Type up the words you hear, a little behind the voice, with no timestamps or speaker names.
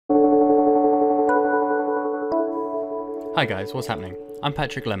Hi guys, what's happening? I'm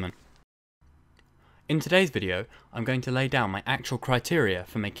Patrick Lemon. In today's video, I'm going to lay down my actual criteria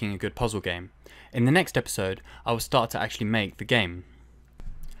for making a good puzzle game. In the next episode, I will start to actually make the game.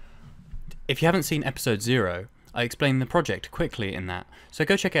 If you haven't seen episode 0, I explain the project quickly in that, so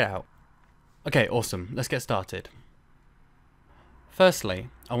go check it out. Okay, awesome, let's get started. Firstly,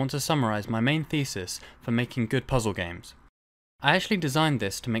 I want to summarise my main thesis for making good puzzle games. I actually designed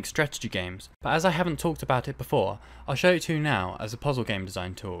this to make strategy games, but as I haven't talked about it before, I'll show it to you now as a puzzle game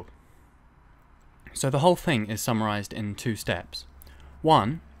design tool. So the whole thing is summarised in 2 steps.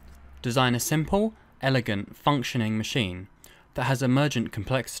 1. Design a simple, elegant, functioning machine that has emergent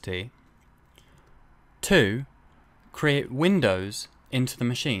complexity. 2. Create windows into the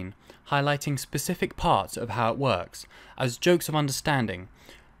machine, highlighting specific parts of how it works, as jokes of understanding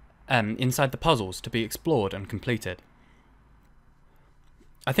inside the puzzles to be explored and completed.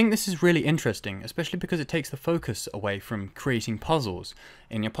 I think this is really interesting, especially because it takes the focus away from creating puzzles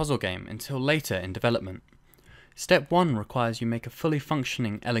in your puzzle game until later in development. Step 1 requires you make a fully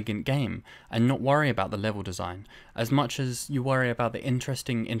functioning, elegant game and not worry about the level design, as much as you worry about the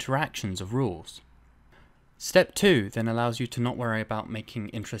interesting interactions of rules. Step 2 then allows you to not worry about making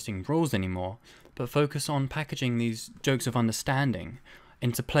interesting rules anymore, but focus on packaging these jokes of understanding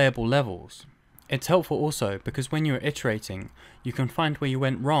into playable levels. It's helpful also because when you're iterating, you can find where you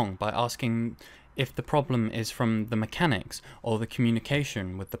went wrong by asking if the problem is from the mechanics or the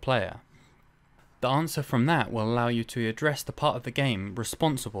communication with the player. The answer from that will allow you to address the part of the game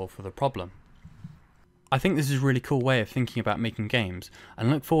responsible for the problem. I think this is a really cool way of thinking about making games, and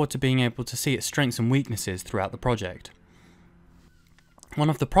look forward to being able to see its strengths and weaknesses throughout the project. One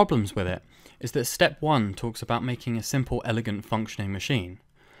of the problems with it is that step 1 talks about making a simple, elegant, functioning machine.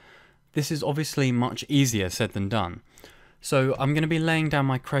 This is obviously much easier said than done, so I'm going to be laying down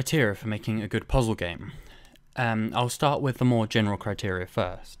my criteria for making a good puzzle game. I'll start with the more general criteria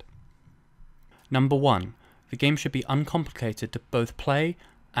first. Number 1, the game should be uncomplicated to both play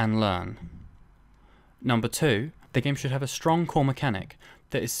and learn. Number 2, the game should have a strong core mechanic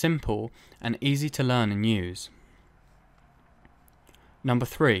that is simple and easy to learn and use. Number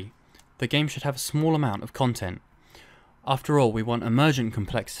 3, the game should have a small amount of content. After all, we want emergent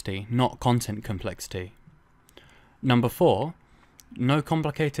complexity, not content complexity. Number 4, no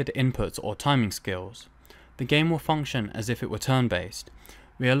complicated inputs or timing skills. The game will function as if it were turn-based.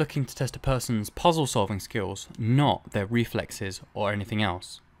 We are looking to test a person's puzzle-solving skills, not their reflexes or anything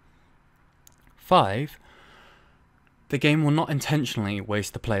else. 5, the game will not intentionally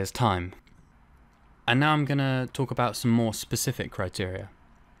waste the player's time. And now I'm going to talk about some more specific criteria.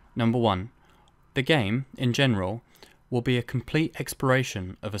 Number 1, the game, in general, will be a complete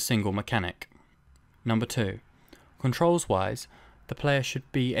exploration of a single mechanic. Number 2, controls-wise, the player should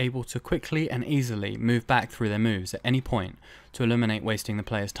be able to quickly and easily move back through their moves at any point to eliminate wasting the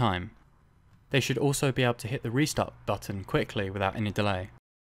player's time. They should also be able to hit the restart button quickly without any delay.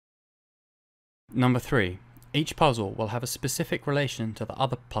 Number 3, each puzzle will have a specific relation to the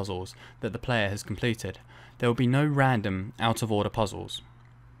other puzzles that the player has completed. There will be no random, out-of-order puzzles.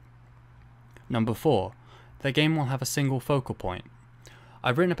 Number 4, the game will have a single focal point.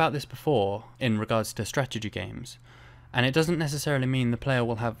 I've written about this before in regards to strategy games, and it doesn't necessarily mean the player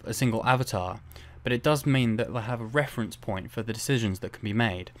will have a single avatar, but it does mean that they'll have a reference point for the decisions that can be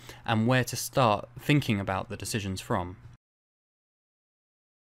made, and where to start thinking about the decisions from.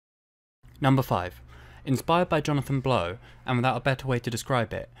 Number 5. Inspired by Jonathan Blow, and without a better way to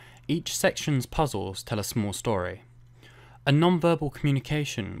describe it, each section's puzzles tell a small story. A non-verbal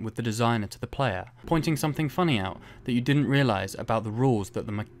communication with the designer to the player, pointing something funny out that you didn't realise about the rules that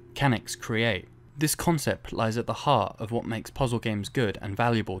the mechanics create. This concept lies at the heart of what makes puzzle games good and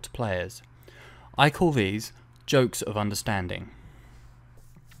valuable to players. I call these jokes of understanding.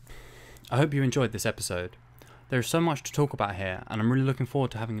 I hope you enjoyed this episode. There is so much to talk about here, and I'm really looking forward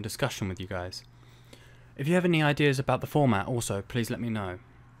to having a discussion with you guys. If you have any ideas about the format also, please let me know.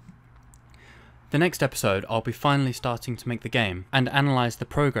 The next episode, I'll be finally starting to make the game and analyse the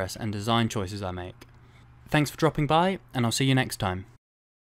progress and design choices I make. Thanks for dropping by, and I'll see you next time.